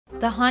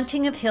The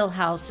Haunting of Hill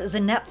House is a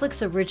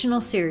Netflix original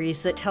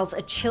series that tells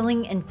a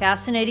chilling and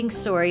fascinating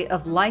story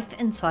of life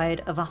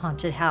inside of a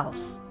haunted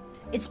house.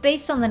 It's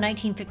based on the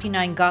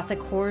 1959 Gothic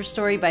horror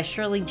story by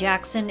Shirley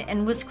Jackson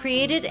and was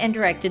created and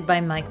directed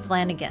by Mike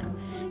Flanagan.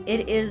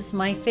 It is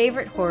my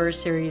favorite horror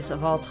series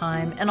of all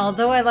time, and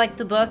although I like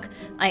the book,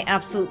 I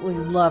absolutely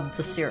love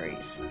the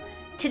series.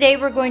 Today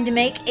we're going to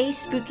make a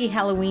spooky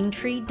Halloween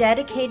tree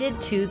dedicated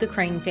to the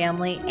Crane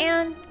family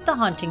and The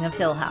Haunting of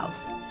Hill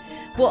House.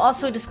 We'll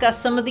also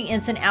discuss some of the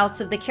ins and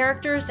outs of the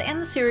characters and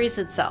the series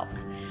itself.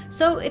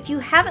 So if you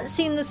haven't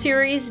seen the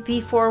series,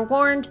 be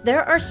forewarned,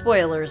 there are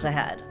spoilers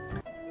ahead.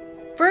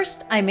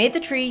 First, I made the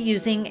tree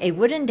using a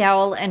wooden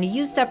dowel and a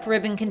used up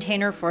ribbon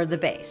container for the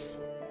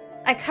base.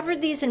 I covered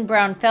these in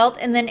brown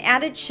felt and then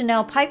added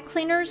Chanel pipe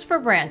cleaners for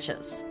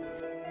branches.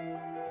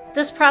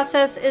 This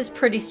process is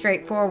pretty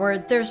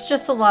straightforward. There's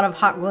just a lot of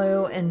hot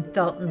glue and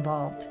felt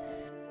involved.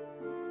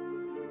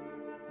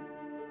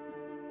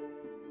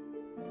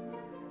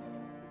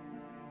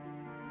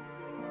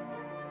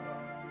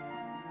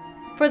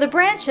 For the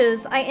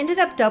branches, I ended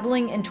up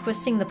doubling and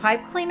twisting the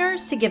pipe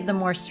cleaners to give them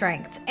more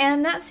strength,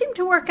 and that seemed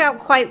to work out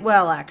quite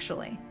well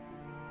actually.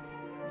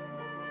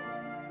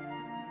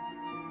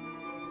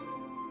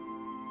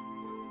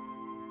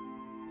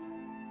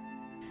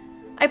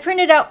 I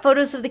printed out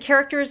photos of the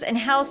characters and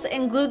house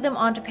and glued them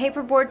onto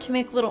paperboard to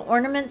make little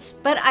ornaments,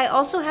 but I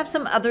also have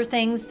some other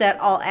things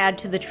that I'll add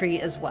to the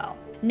tree as well.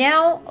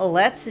 Now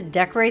let's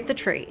decorate the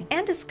tree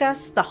and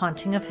discuss The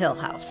Haunting of Hill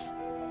House.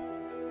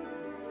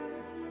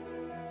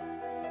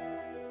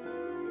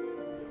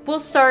 We'll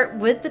start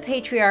with the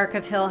patriarch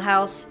of Hill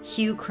House,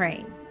 Hugh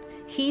Crane.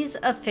 He's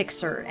a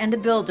fixer and a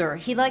builder.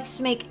 He likes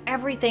to make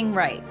everything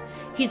right.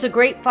 He's a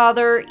great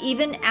father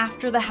even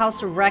after the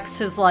house wrecks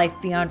his life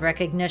beyond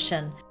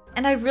recognition.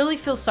 And I really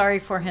feel sorry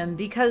for him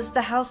because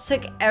the house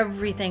took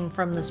everything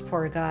from this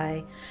poor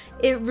guy.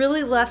 It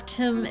really left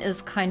him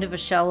as kind of a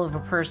shell of a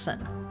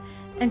person.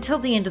 Until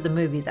the end of the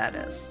movie, that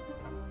is.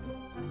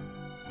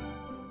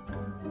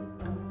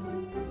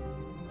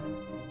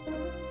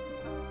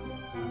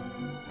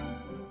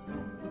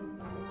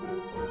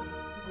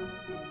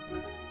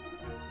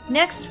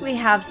 Next, we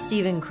have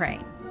Stephen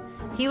Crane.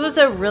 He was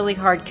a really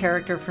hard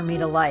character for me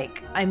to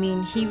like. I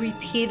mean, he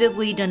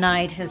repeatedly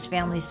denied his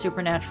family's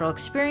supernatural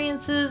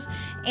experiences,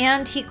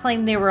 and he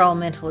claimed they were all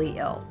mentally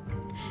ill.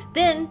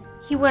 Then,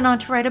 he went on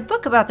to write a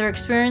book about their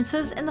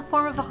experiences in the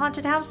form of a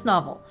haunted house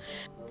novel.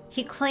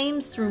 He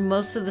claims through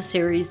most of the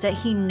series that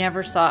he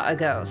never saw a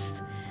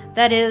ghost.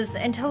 That is,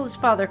 until his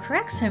father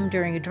corrects him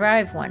during a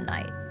drive one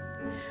night.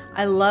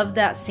 I love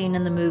that scene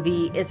in the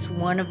movie. It's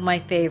one of my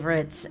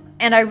favorites,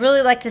 and I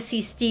really like to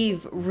see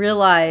Steve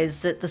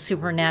realize that the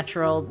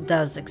supernatural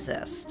does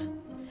exist.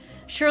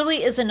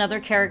 Shirley is another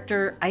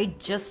character I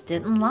just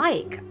didn't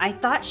like. I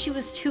thought she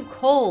was too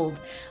cold,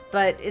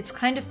 but it's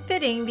kind of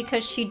fitting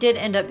because she did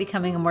end up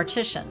becoming a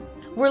mortician.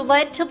 We're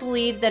led to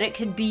believe that it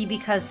could be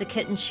because the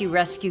kitten she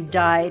rescued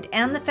died,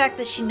 and the fact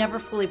that she never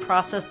fully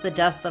processed the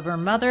death of her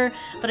mother,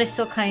 but I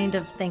still kind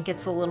of think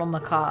it's a little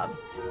macabre.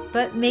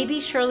 But maybe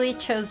Shirley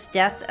chose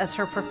death as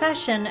her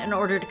profession in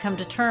order to come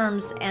to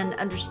terms and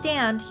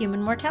understand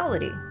human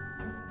mortality.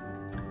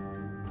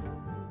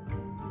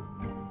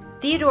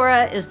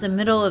 Theodora is the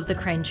middle of the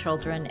Crane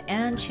children,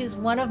 and she's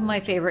one of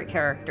my favorite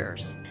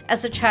characters.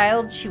 As a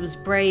child, she was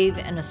brave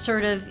and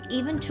assertive,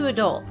 even to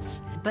adults,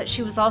 but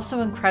she was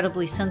also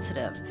incredibly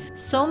sensitive.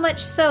 So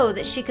much so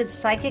that she could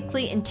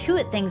psychically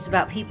intuit things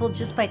about people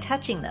just by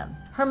touching them.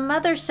 Her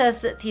mother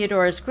says that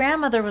Theodora's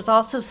grandmother was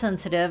also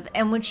sensitive,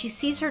 and when she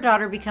sees her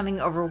daughter becoming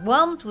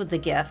overwhelmed with the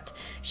gift,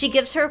 she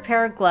gives her a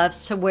pair of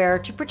gloves to wear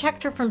to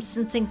protect her from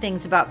sensing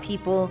things about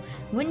people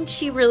when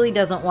she really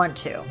doesn't want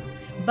to.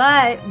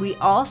 But we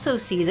also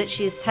see that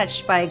she is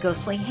touched by a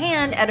ghostly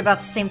hand at about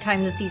the same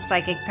time that these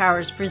psychic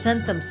powers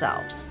present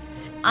themselves.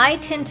 I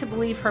tend to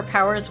believe her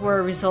powers were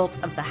a result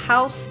of the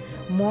house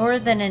more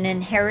than an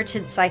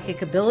inherited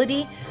psychic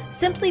ability,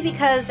 simply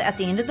because at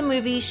the end of the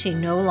movie she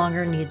no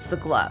longer needs the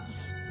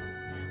gloves.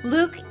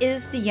 Luke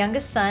is the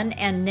youngest son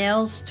and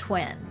Nell's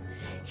twin.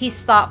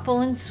 He's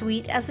thoughtful and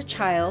sweet as a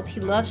child. He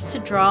loves to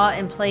draw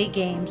and play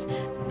games,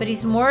 but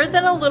he's more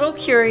than a little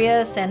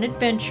curious and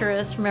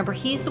adventurous. Remember,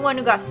 he's the one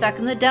who got stuck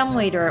in the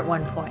dumbwaiter at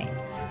one point.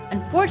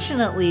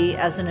 Unfortunately,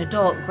 as an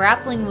adult,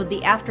 grappling with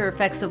the after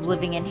effects of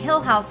living in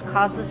Hill House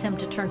causes him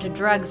to turn to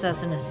drugs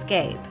as an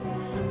escape.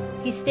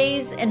 He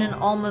stays in an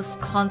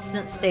almost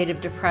constant state of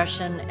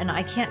depression, and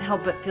I can't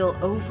help but feel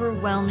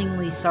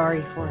overwhelmingly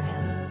sorry for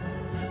him.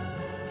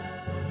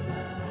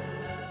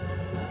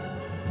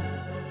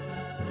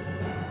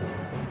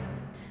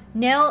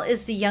 Nell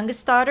is the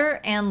youngest daughter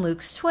and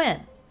Luke's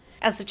twin.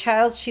 As a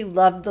child, she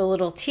loved the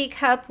little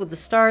teacup with the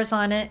stars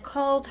on it,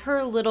 called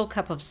her Little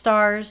Cup of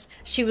Stars.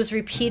 She was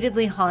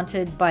repeatedly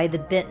haunted by the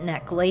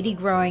bent-neck lady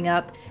growing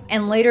up,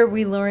 and later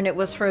we learn it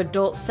was her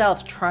adult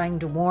self trying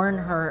to warn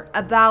her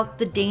about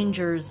the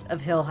dangers of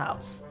Hill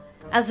House.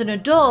 As an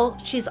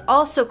adult, she's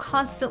also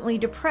constantly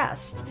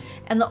depressed,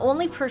 and the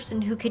only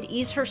person who could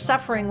ease her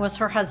suffering was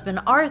her husband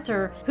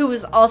Arthur, who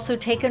was also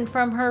taken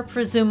from her,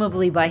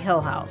 presumably by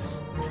Hill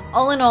House.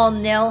 All in all,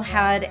 Nell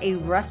had a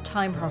rough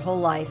time her whole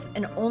life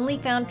and only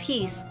found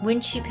peace when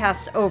she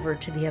passed over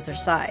to the other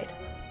side.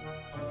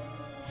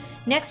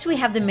 Next, we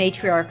have the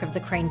matriarch of the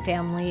Crane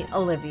family,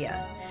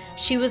 Olivia.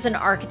 She was an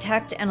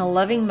architect and a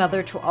loving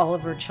mother to all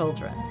of her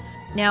children.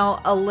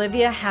 Now,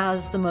 Olivia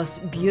has the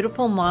most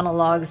beautiful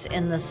monologues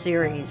in the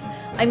series.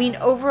 I mean,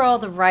 overall,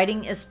 the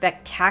writing is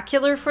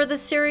spectacular for the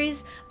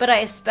series, but I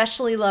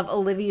especially love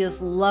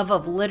Olivia's love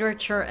of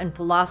literature and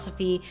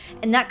philosophy,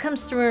 and that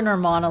comes through in her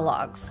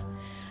monologues.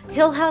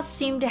 Hill House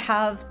seemed to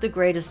have the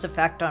greatest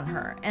effect on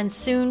her, and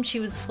soon she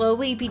would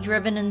slowly be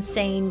driven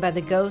insane by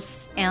the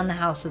ghosts and the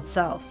house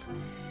itself.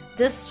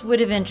 This would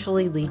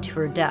eventually lead to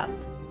her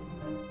death.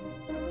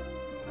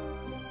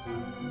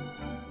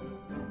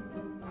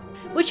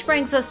 Which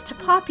brings us to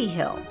Poppy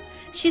Hill.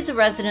 She's a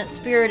resident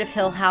spirit of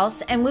Hill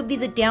House and would be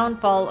the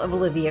downfall of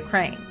Olivia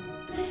Crane.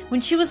 When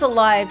she was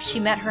alive, she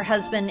met her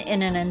husband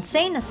in an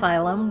insane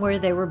asylum where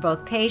they were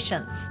both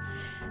patients.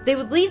 They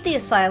would leave the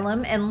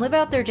asylum and live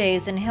out their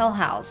days in Hill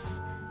House.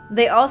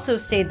 They also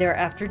stayed there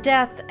after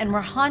death and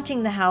were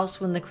haunting the house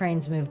when the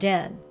Cranes moved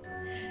in.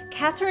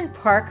 Catherine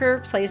Parker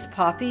plays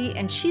Poppy,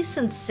 and she's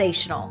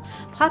sensational.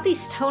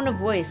 Poppy's tone of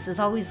voice is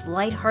always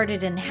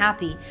lighthearted and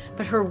happy,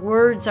 but her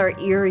words are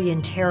eerie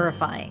and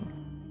terrifying.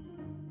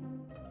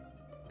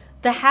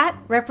 The hat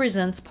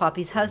represents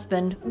Poppy's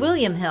husband,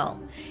 William Hill.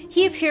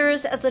 He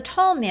appears as a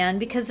tall man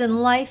because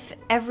in life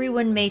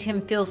everyone made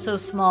him feel so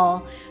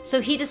small, so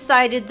he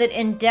decided that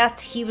in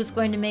death he was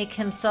going to make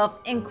himself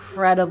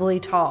incredibly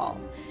tall.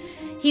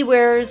 He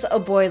wears a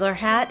boiler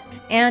hat,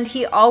 and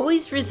he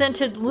always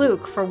resented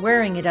Luke for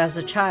wearing it as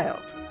a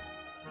child.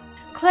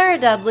 Clara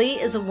Dudley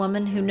is a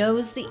woman who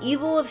knows the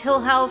evil of Hill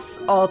House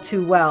all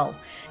too well.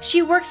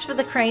 She works for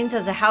the Cranes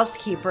as a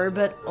housekeeper,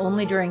 but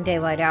only during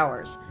daylight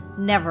hours,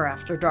 never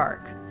after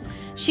dark.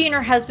 She and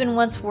her husband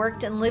once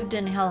worked and lived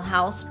in Hill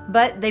House,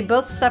 but they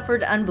both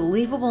suffered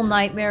unbelievable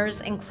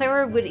nightmares, and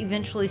Clara would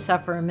eventually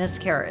suffer a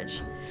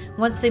miscarriage.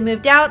 Once they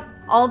moved out,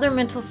 all their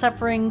mental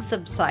suffering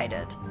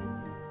subsided.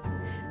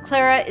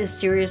 Clara is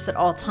serious at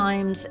all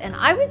times, and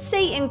I would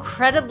say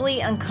incredibly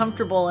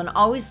uncomfortable and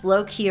always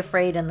low-key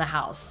afraid in the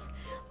house.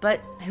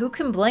 But who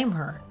can blame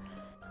her?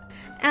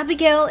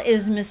 Abigail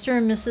is Mr.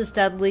 and Mrs.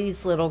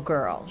 Dudley's little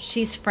girl.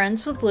 She's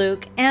friends with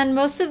Luke, and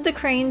most of the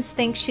Cranes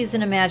think she's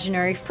an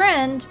imaginary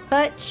friend,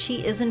 but she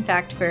is in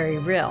fact very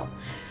real.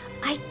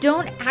 I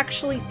don't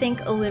actually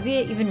think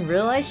Olivia even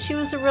realized she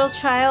was a real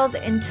child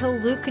until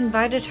Luke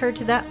invited her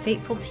to that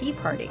fateful tea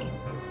party.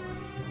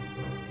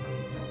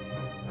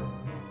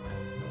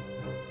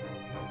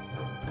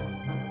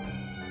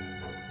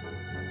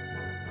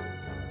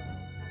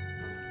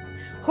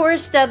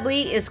 Horace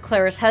Dudley is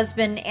Clara's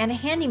husband and a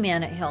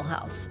handyman at Hill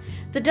House.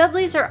 The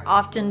Dudleys are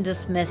often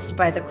dismissed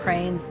by the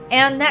Cranes,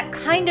 and that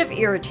kind of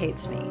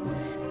irritates me.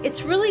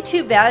 It's really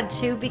too bad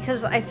too,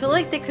 because I feel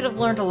like they could have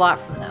learned a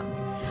lot from them.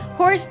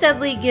 Horace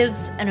Dudley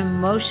gives an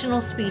emotional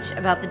speech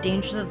about the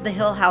dangers of the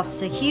Hill House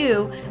to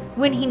Hugh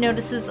when he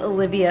notices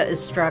Olivia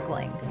is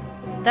struggling.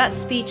 That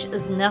speech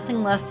is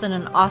nothing less than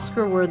an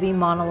Oscar-worthy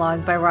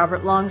monologue by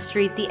Robert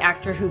Longstreet, the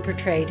actor who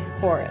portrayed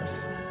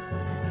Horace.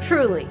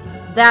 Truly.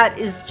 That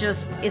is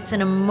just, it's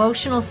an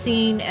emotional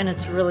scene and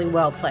it's really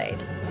well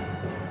played.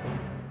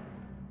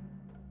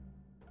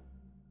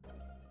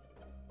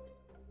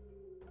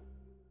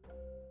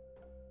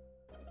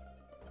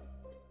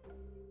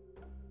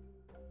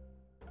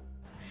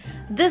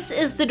 This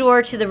is the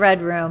door to the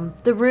Red Room.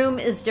 The room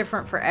is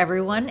different for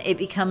everyone. It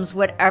becomes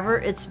whatever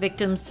its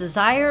victims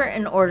desire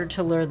in order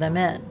to lure them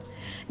in.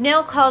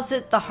 Nell calls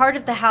it the heart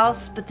of the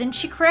house, but then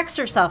she corrects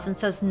herself and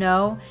says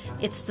no,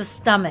 it's the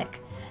stomach,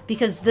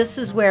 because this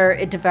is where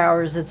it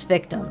devours its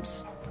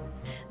victims.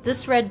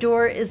 This red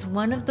door is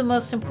one of the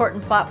most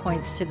important plot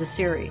points to the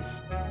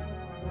series.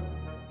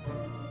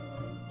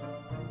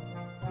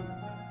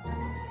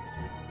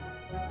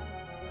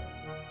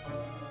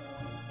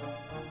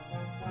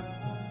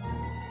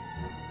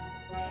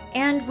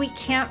 And we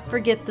can't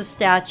forget the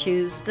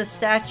statues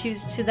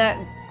to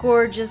that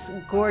gorgeous,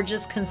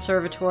 gorgeous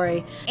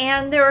conservatory.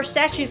 And there are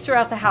statues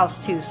throughout the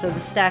house too, so the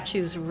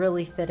statues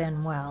really fit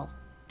in well.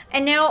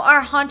 And now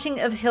our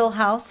Haunting of Hill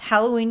House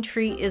Halloween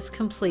tree is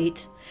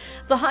complete.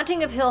 The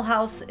Haunting of Hill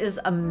House is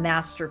a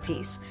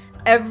masterpiece.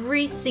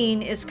 Every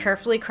scene is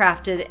carefully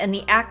crafted and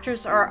the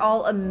actors are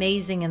all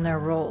amazing in their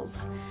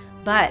roles.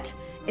 But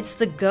it's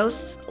the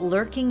ghosts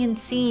lurking in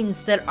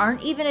scenes that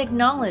aren't even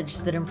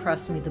acknowledged that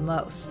impress me the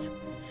most.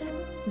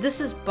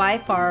 This is by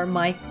far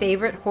my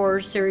favorite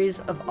horror series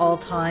of all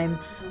time.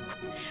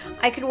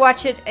 I could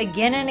watch it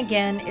again and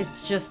again,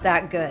 it's just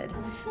that good.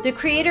 The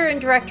creator and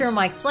director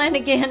Mike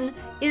Flanagan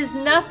is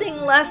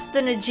nothing less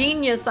than a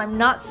genius. I'm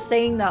not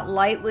saying that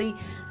lightly.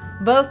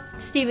 Both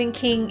Stephen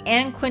King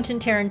and Quentin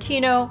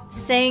Tarantino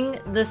sang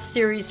the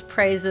series'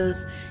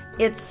 praises.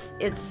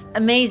 It's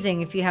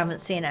amazing if you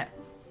haven't seen it.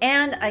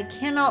 And I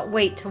cannot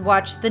wait to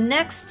watch the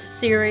next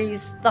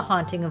series, The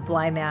Haunting of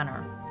Bly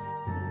Manor.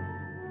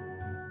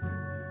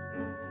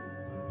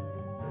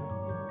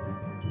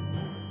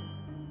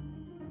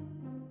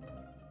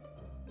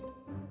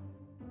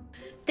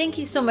 Thank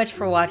you so much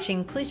for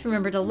watching. Please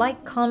remember to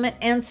like, comment,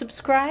 and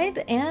subscribe,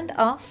 and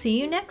I'll see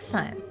you next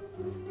time.